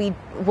donations will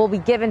be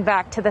given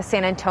back to the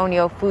San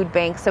Antonio Food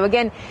Bank. So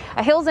again,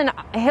 a Hills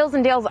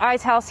and Dale's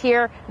Ice House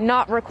here,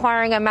 not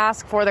requiring a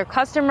mask for their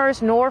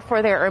customers nor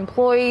for their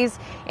employees,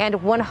 and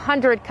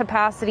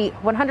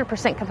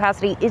 100%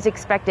 capacity is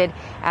expected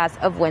as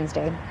of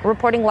Wednesday.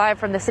 Reporting live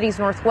from the city's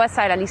northwest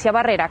side, Alicia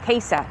Barrera,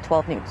 KSAT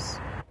 12 News.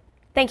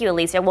 Thank you,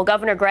 Alicia. Well,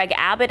 Governor Greg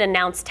Abbott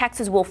announced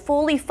Texas will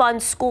fully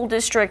fund school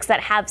districts that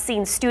have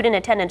seen student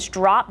attendance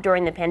drop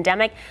during the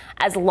pandemic,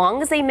 as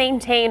long as they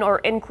maintain or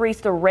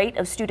increase the rate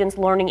of students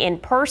learning in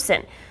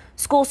person.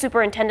 School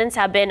superintendents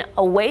have been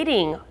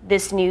awaiting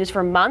this news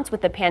for months,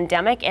 with the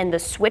pandemic and the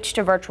switch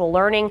to virtual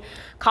learning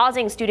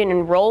causing student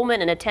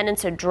enrollment and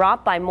attendance to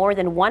drop by more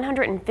than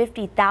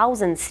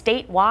 150,000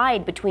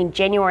 statewide between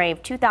January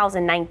of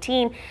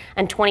 2019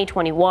 and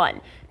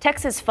 2021.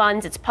 Texas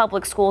funds its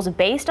public schools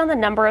based on the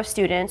number of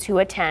students who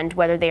attend,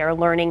 whether they are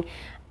learning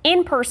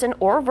in person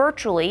or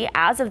virtually.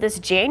 As of this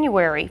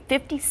January,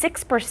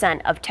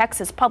 56% of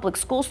Texas public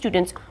school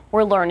students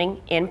were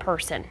learning in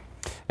person.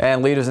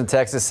 And leaders in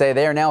Texas say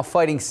they are now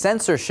fighting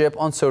censorship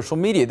on social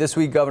media. This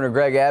week, Governor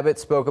Greg Abbott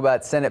spoke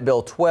about Senate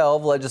Bill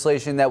 12,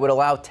 legislation that would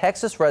allow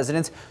Texas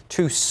residents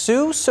to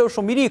sue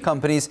social media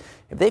companies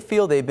if they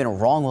feel they've been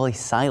wrongly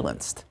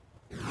silenced.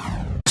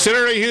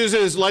 Senator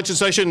Hughes'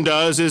 legislation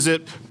does is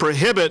it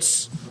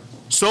prohibits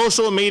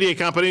social media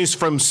companies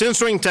from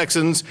censoring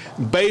Texans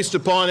based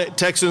upon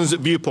Texans'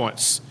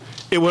 viewpoints.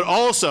 It would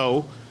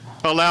also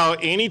allow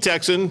any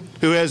Texan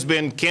who has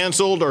been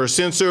canceled or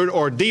censored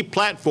or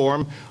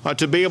deplatformed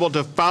to be able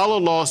to file a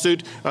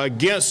lawsuit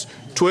against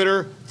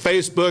Twitter,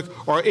 Facebook,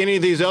 or any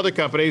of these other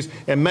companies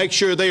and make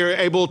sure they are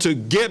able to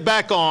get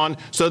back on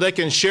so they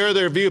can share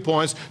their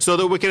viewpoints, so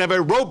that we can have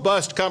a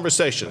robust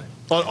conversation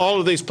on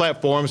all of these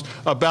platforms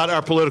about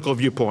our political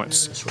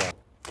viewpoints. That's right.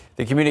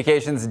 The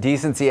Communications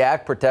Decency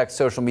Act protects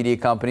social media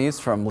companies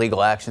from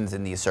legal actions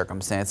in these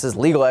circumstances.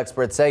 Legal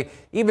experts say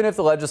even if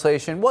the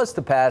legislation was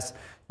to pass,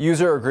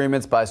 user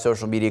agreements by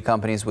social media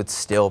companies would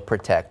still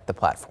protect the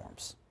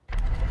platforms.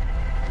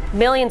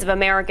 Millions of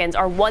Americans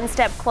are one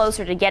step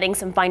closer to getting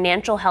some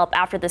financial help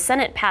after the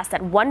Senate passed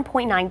that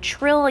 $1.9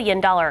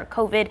 trillion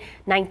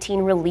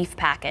COVID-19 relief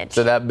package.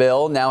 So that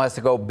bill now has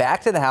to go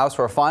back to the House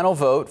for a final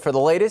vote. For the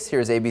latest,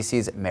 here's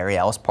ABC's Mary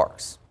Alice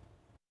Parks.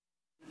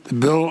 The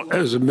bill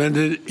as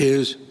amended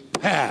is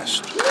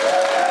passed.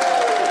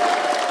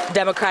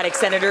 Democratic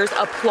senators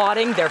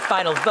applauding their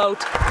final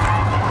vote.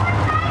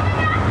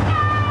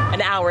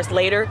 And hours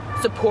later,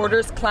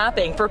 supporters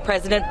clapping for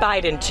President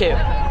Biden, too.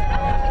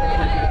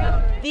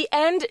 The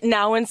end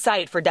now in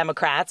sight for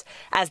Democrats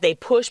as they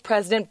push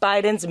President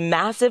Biden's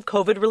massive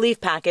COVID relief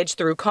package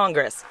through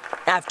Congress.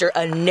 After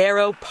a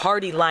narrow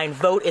party line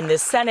vote in the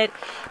Senate,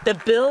 the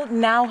bill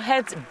now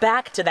heads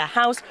back to the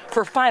House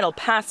for final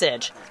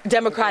passage.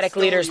 Democratic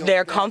leaders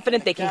there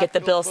confident they can get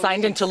the bill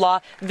signed into law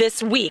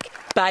this week.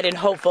 Biden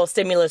hopeful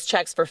stimulus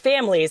checks for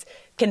families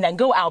can then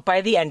go out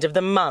by the end of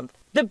the month.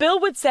 The bill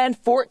would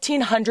send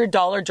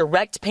 $1,400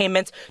 direct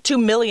payments to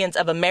millions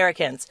of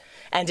Americans,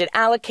 and it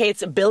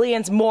allocates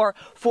billions more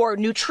for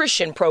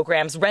nutrition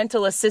programs,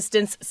 rental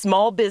assistance,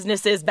 small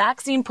businesses,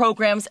 vaccine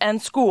programs,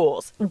 and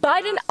schools.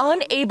 Biden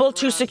unable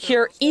to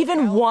secure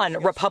even one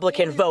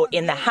Republican vote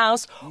in the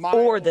House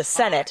or the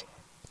Senate.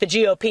 The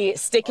GOP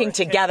sticking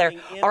together,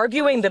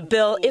 arguing the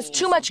bill is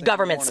too much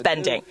government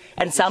spending,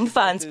 and some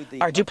funds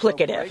are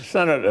duplicative. The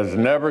Senate has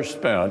never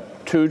spent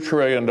 $2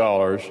 trillion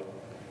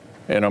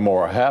in a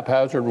more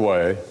haphazard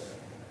way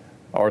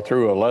or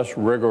through a less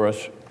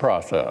rigorous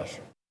process.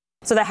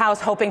 So the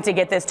House hoping to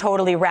get this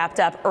totally wrapped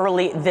up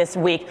early this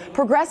week.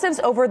 Progressives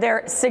over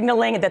there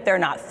signaling that they're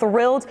not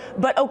thrilled,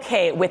 but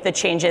okay with the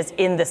changes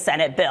in the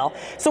Senate bill.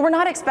 So we're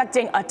not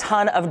expecting a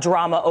ton of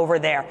drama over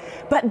there.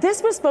 But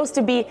this was supposed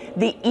to be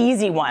the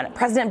easy one.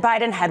 President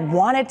Biden had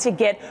wanted to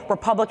get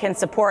Republican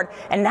support,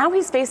 and now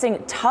he's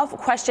facing tough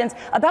questions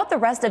about the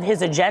rest of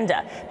his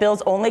agenda.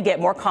 Bills only get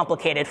more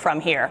complicated from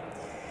here.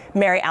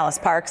 Mary Alice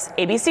Parks,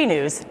 ABC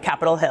News,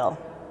 Capitol Hill.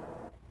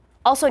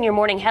 Also in your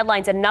morning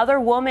headlines,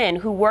 another woman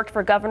who worked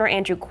for Governor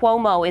Andrew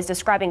Cuomo is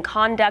describing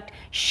conduct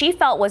she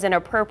felt was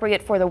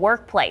inappropriate for the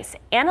workplace.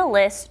 Anna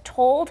Liss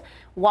told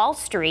Wall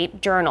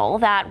Street Journal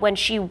that when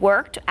she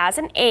worked as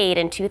an aide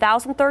in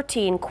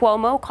 2013,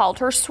 Cuomo called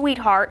her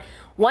sweetheart,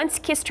 once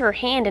kissed her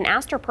hand, and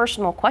asked her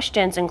personal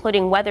questions,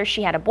 including whether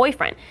she had a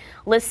boyfriend.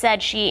 Liss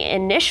said she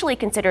initially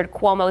considered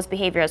Cuomo's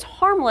behavior as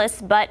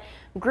harmless, but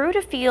grew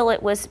to feel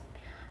it was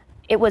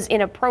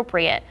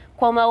inappropriate.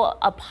 Cuomo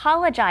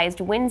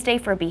apologized Wednesday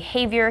for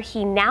behavior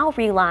he now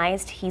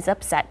realized he's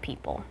upset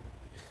people.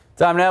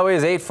 Time now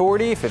is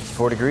 8:40,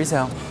 54 degrees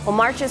out. Well,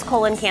 March is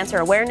Colon Cancer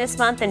Awareness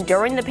Month, and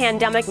during the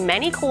pandemic,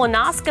 many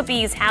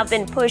colonoscopies have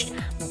been pushed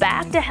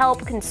back to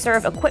help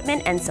conserve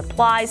equipment and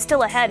supplies.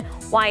 Still ahead,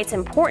 why it's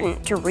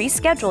important to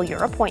reschedule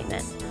your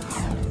appointment.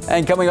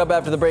 And coming up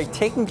after the break,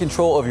 taking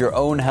control of your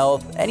own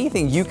health,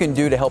 anything you can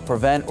do to help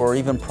prevent or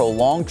even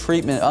prolong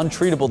treatment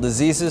untreatable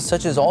diseases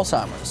such as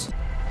Alzheimer's.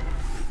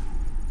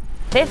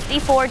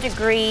 54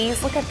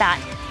 degrees. Look at that.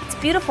 It's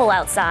beautiful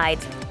outside.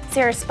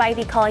 Sarah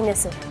Spivey calling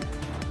this a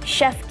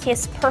chef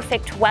kiss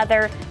perfect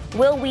weather.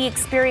 Will we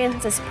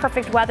experience this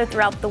perfect weather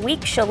throughout the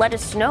week? She'll let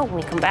us know when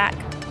we come back.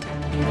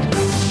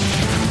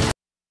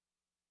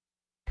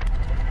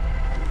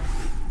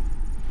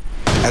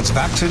 As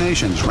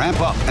vaccinations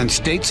ramp up and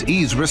states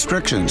ease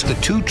restrictions, the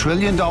 $2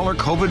 trillion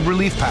COVID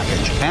relief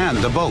package and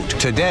the vote.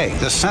 Today,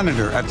 the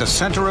senator at the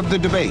center of the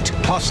debate,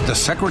 plus the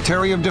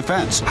Secretary of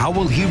Defense. How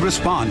will he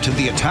respond to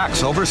the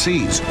attacks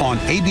overseas? On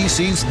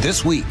ABC's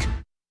This Week.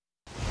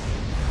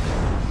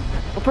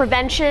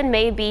 Prevention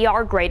may be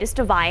our greatest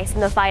device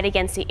in the fight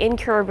against the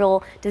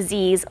incurable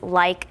disease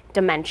like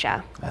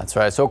dementia. That's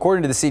right. So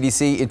according to the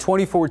CDC, in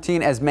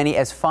 2014, as many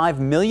as 5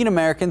 million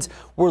Americans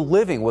were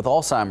living with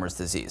Alzheimer's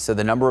disease. So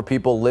the number of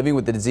people living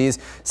with the disease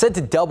said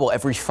to double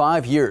every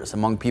 5 years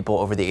among people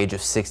over the age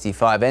of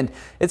 65. And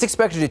it's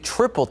expected to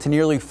triple to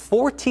nearly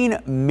 14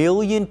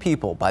 million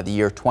people by the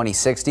year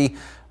 2060.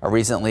 A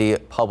recently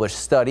published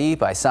study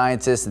by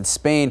scientists in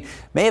Spain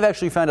may have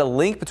actually found a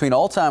link between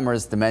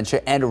Alzheimer's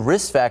dementia and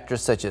risk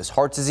factors such as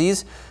heart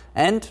disease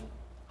and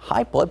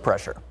high blood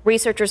pressure.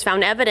 Researchers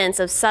found evidence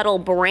of subtle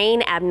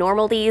brain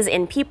abnormalities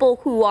in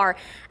people who are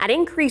at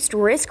increased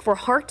risk for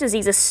heart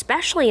disease,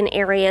 especially in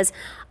areas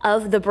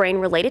of the brain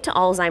related to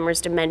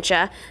Alzheimer's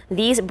dementia.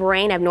 These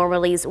brain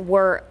abnormalities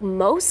were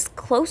most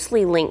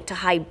closely linked to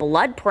high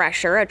blood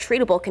pressure, a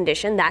treatable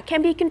condition that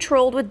can be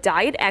controlled with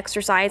diet,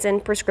 exercise,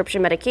 and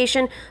prescription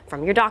medication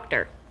from your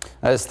doctor.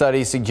 A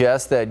study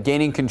suggests that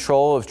gaining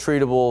control of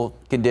treatable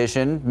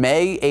condition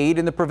may aid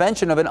in the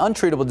prevention of an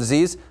untreatable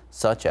disease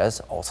such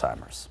as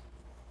Alzheimer's.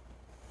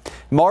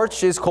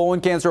 March is Colon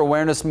Cancer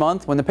Awareness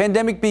Month. When the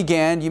pandemic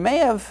began, you may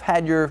have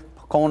had your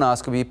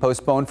colonoscopy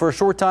postponed for a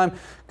short time.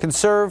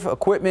 Conserve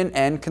equipment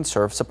and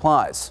conserve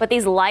supplies. But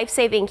these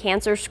life-saving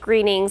cancer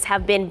screenings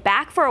have been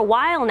back for a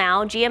while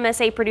now.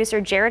 GMSA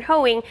producer Jared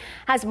Hoeing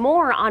has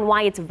more on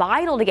why it's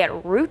vital to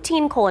get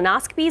routine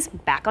colonoscopies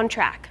back on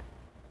track.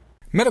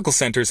 Medical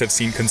centers have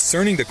seen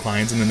concerning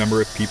declines in the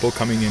number of people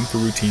coming in for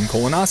routine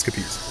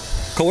colonoscopies.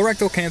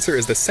 Colorectal cancer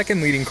is the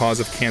second leading cause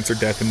of cancer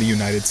death in the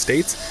United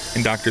States,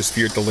 and doctors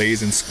fear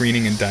delays in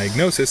screening and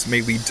diagnosis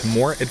may lead to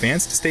more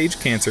advanced stage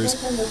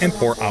cancers and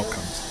poor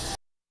outcomes.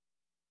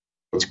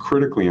 It's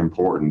critically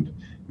important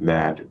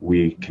that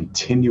we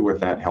continue with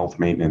that health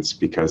maintenance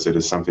because it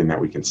is something that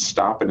we can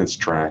stop in its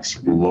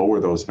tracks, lower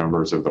those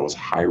numbers of those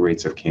high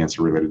rates of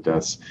cancer-related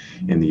deaths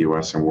in the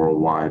U.S. and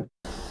worldwide.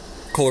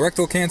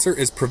 Colorectal cancer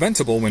is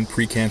preventable when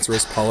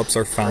precancerous polyps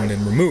are found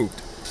and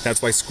removed.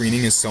 That's why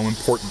screening is so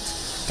important.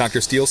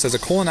 Dr. Steele says a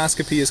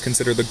colonoscopy is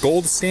considered the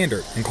gold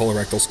standard in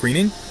colorectal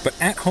screening, but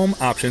at-home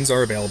options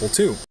are available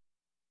too.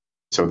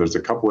 So there's a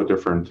couple of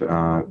different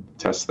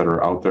tests that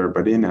are out there,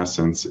 but in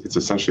essence, it's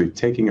essentially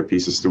taking a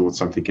piece of stool,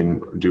 something you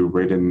can do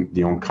right in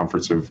the own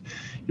comforts of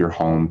your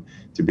home,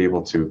 to be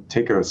able to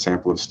take a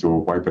sample of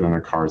stool, wipe it on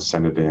a card,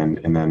 send it in,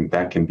 and then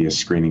that can be a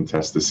screening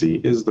test to see,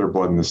 is there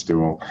blood in the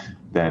stool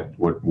that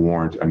would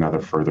warrant another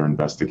further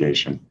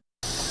investigation.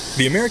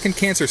 The American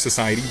Cancer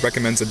Society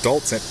recommends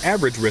adults at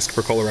average risk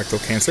for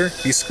colorectal cancer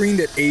be screened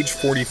at age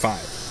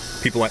 45.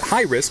 People at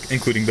high risk,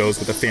 including those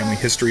with a family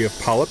history of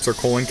polyps or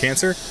colon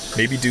cancer,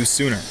 may be due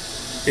sooner.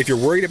 If you're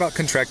worried about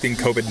contracting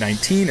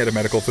COVID-19 at a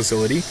medical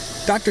facility,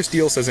 Dr.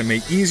 Steele says it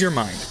may ease your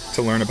mind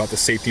to learn about the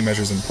safety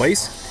measures in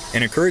place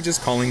and encourages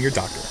calling your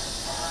doctor.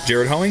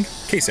 Jared Hoeing,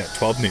 KSAT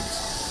 12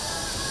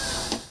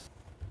 News.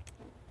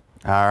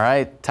 All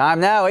right,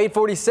 time now,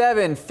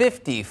 8:47,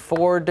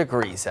 54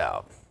 degrees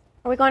out.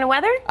 Are we going to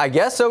weather? I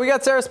guess so. We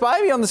got Sarah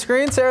Spivey on the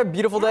screen. Sarah,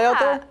 beautiful day out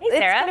there. Hey,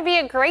 Sarah. It's going to be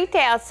a great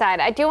day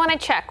outside. I do want to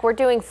check. We're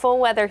doing full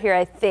weather here,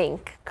 I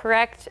think.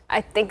 Correct?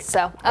 I think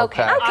so.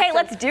 Okay. Okay,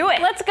 let's do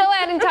it. Let's go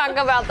ahead and talk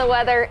about the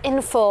weather in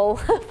full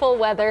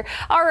weather.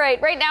 All right,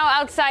 right now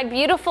outside,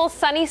 beautiful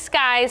sunny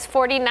skies,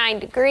 49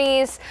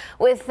 degrees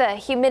with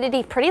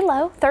humidity pretty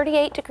low.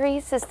 38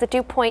 degrees is the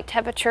dew point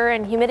temperature,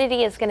 and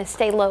humidity is going to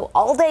stay low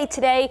all day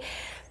today.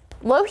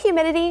 Low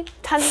humidity,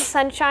 tons of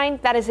sunshine,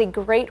 that is a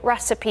great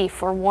recipe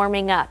for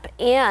warming up.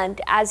 And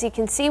as you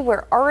can see,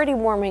 we're already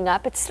warming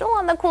up. It's still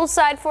on the cool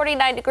side,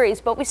 49 degrees,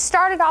 but we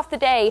started off the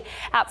day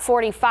at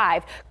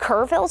 45.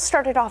 Kerrville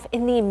started off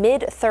in the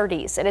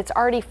mid-30s, and it's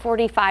already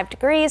 45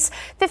 degrees,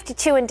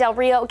 52 in Del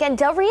Rio. Again,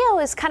 Del Rio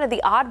is kind of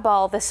the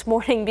oddball this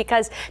morning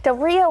because Del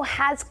Rio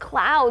has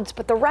clouds,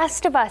 but the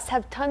rest of us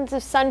have tons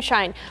of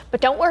sunshine. But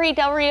don't worry,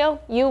 Del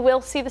Rio, you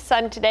will see the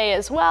sun today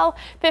as well.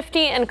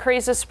 50 in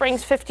Carrizo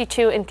Springs,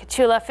 52 in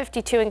Cotulla,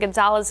 52 in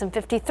Gonzales, and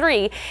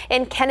 53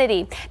 in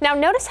Kennedy. Now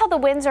notice how the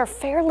winds are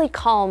fairly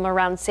calm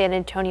around San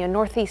Antonio,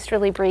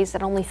 northeasterly breeze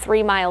at only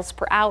 3 miles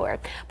per hour.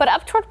 But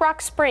up toward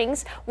Rock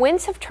Springs,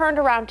 winds have turned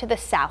around to the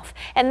south,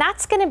 and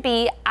that's going to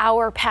be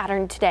our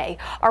pattern today.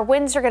 Our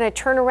winds are going to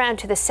turn around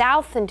to the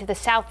south and to the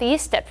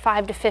southeast at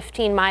 5 to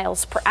 15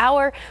 miles per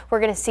hour. We're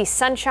going to see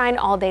sunshine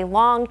all day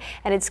long,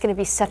 and it's going to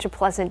be such a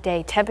pleasant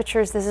day.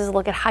 Temperatures, this is a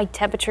look at high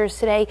temperatures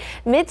today,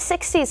 mid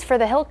 60s for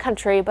the hill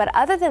country, but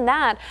other than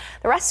that,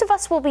 the rest of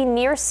us will be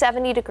near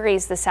 70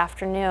 degrees this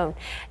afternoon.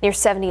 Near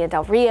 70 in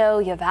Del Rio,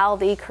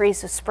 Uvalde,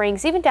 Carrizo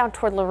Springs, even down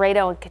toward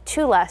Laredo and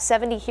Cotulla,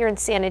 70 here in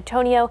San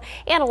Antonio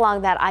and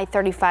along that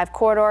I-35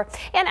 corridor,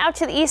 and out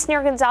to the east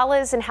near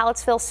Gonzales and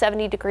Hallettsville,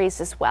 70 degrees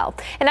as well.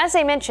 And as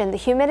I mentioned, the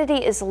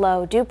humidity is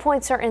low. Dew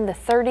points are in the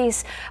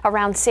 30s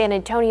around San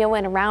Antonio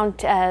and around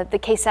the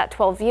KSAT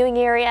 12 viewing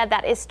area.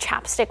 That is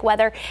chapstick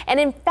weather. And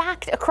in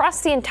fact,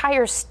 across the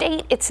entire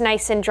state, it's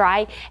nice and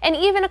dry. And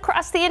even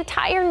across the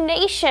entire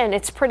nation,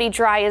 it's pretty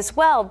dry as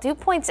well. Dew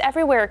points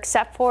everywhere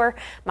except for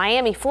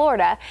Miami,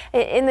 Florida.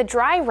 In the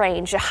dry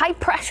range, a high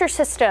pressure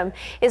system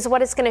is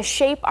what is going to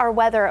shape our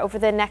weather over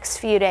the next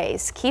few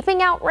days.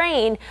 Keeping out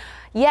rain,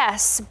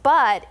 yes,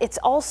 but it's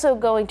also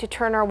going to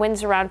turn our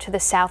winds around to the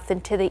south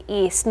and to the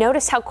east.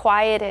 Notice how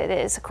quiet it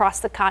is across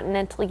the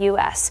continental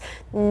U.S.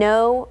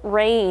 No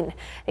rain,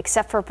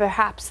 except for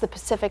perhaps the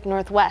Pacific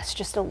Northwest.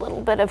 Just a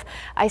little bit of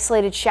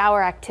isolated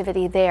shower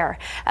activity there.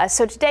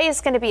 So today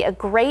is going to be a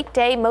great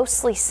day,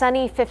 mostly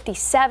sunny,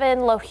 57,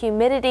 low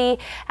humidity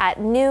at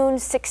noon,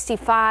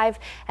 65,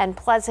 and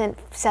pleasant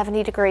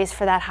 70 degrees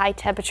for that high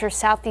temperature.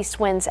 Southeast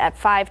winds at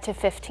 5 to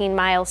 15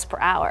 miles per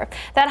hour.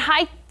 That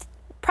high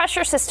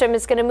pressure system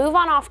is going to move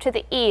on off to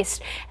the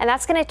east, and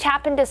that's going to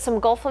tap into some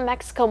Gulf of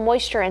Mexico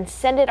moisture and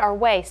send it our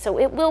way. So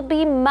it will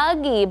be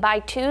muggy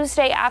by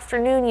Tuesday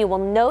afternoon. You will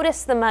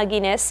notice the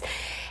mugginess,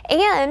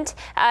 and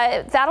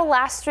that'll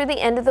last through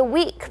the end of the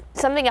week.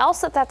 Something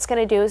else that's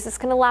going to do is it's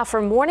going to allow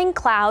for morning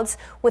clouds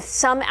with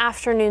some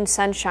afternoon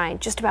sunshine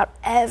just about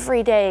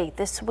every day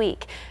this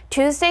week.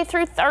 Tuesday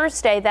through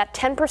Thursday, that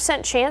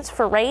 10% chance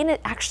for rain,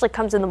 it actually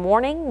comes in the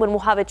morning when we'll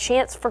have a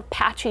chance for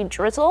patchy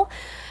drizzle.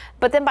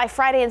 But then by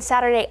Friday and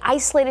Saturday,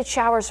 isolated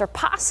showers are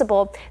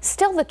possible.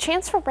 Still, the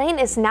chance for rain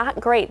is not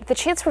great. The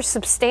chance for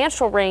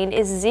substantial rain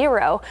is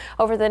 0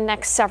 over the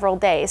next several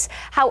days.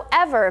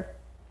 However,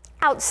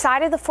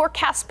 outside of the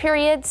forecast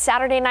period,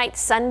 Saturday night,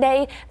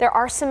 Sunday, there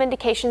are some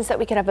indications that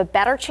we could have a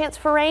better chance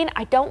for rain.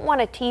 I don't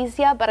want to tease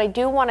you, but I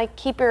do want to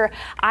keep your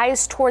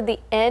eyes toward the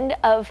end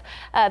of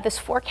this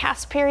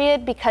forecast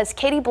period, because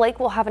Katie Blake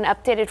will have an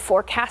updated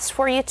forecast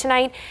for you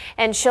tonight,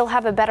 and she'll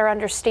have a better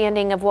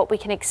understanding of what we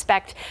can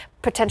expect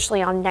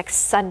potentially on next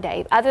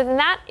Sunday. Other than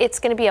that, it's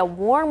going to be a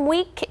warm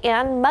week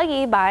and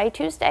muggy by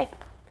Tuesday.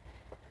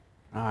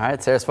 All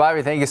right, Sarah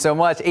Spivey, thank you so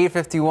much.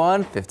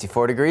 8:51,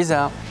 54 degrees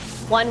out.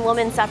 One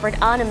woman suffered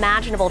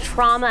unimaginable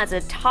trauma as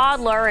a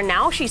toddler, and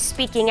now she's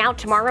speaking out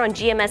tomorrow on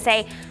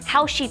GMSA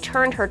how she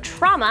turned her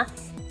trauma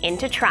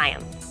into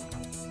triumph.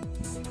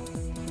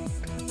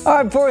 All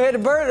right, before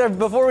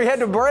we head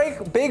to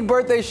break, big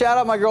birthday shout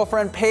out my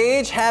girlfriend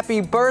Paige.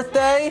 Happy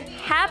birthday.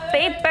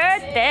 Happy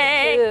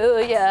birthday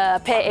to ya,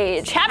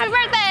 Paige. Happy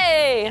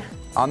birthday.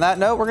 On that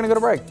note, we're going to go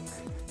to break.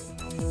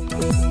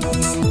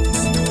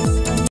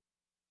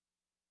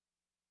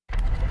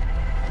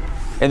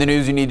 In the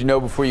news you need to know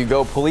before you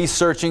go, police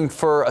searching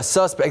for a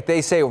suspect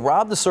they say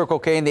robbed the Circle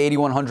K in the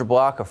 8100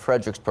 block of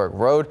Fredericksburg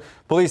Road.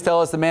 Police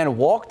tell us the man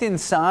walked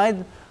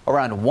inside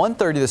around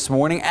 1:30 this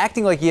morning,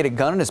 acting like he had a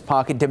gun in his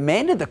pocket,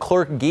 demanded the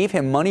clerk gave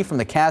him money from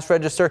the cash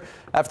register.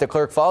 After the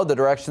clerk followed the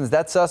directions,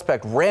 that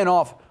suspect ran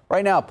off.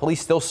 Right now,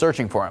 police still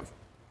searching for him.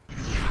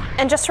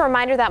 And just a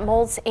reminder that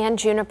molds and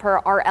juniper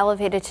are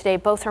elevated today.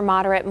 Both are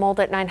moderate. Mold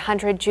at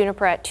 900,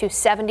 juniper at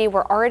 270.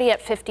 We're already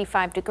at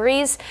 55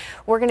 degrees.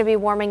 We're going to be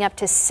warming up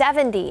to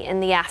 70 in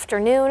the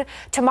afternoon.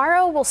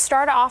 Tomorrow we'll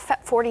start off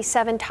at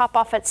 47, top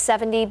off at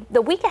 70.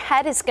 The week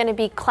ahead is going to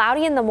be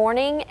cloudy in the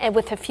morning and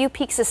with a few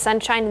peaks of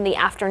sunshine in the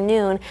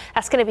afternoon.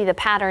 That's going to be the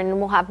pattern, and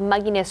we'll have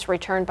mugginess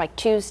return by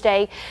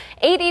Tuesday.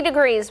 80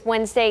 degrees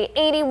Wednesday,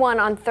 81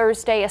 on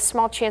Thursday, a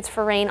small chance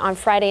for rain on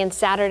Friday and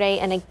Saturday.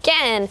 And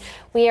again,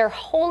 we are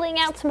holding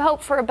out some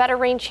hope for a better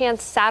rain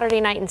chance Saturday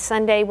night and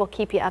Sunday. We'll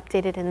keep you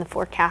updated in the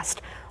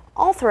forecast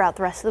all throughout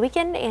the rest of the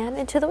weekend and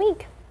into the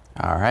week.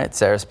 All right,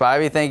 Sarah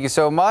Spivey, thank you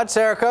so much.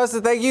 Sarah Costa,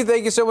 thank you.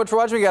 Thank you so much for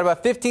watching. We got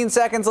about 15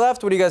 seconds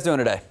left. What are you guys doing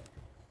today?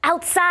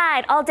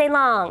 Outside all day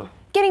long.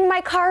 Getting my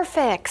car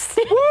fixed.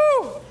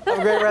 Woo! Have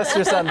a great rest of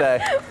your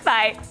Sunday.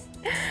 Bye.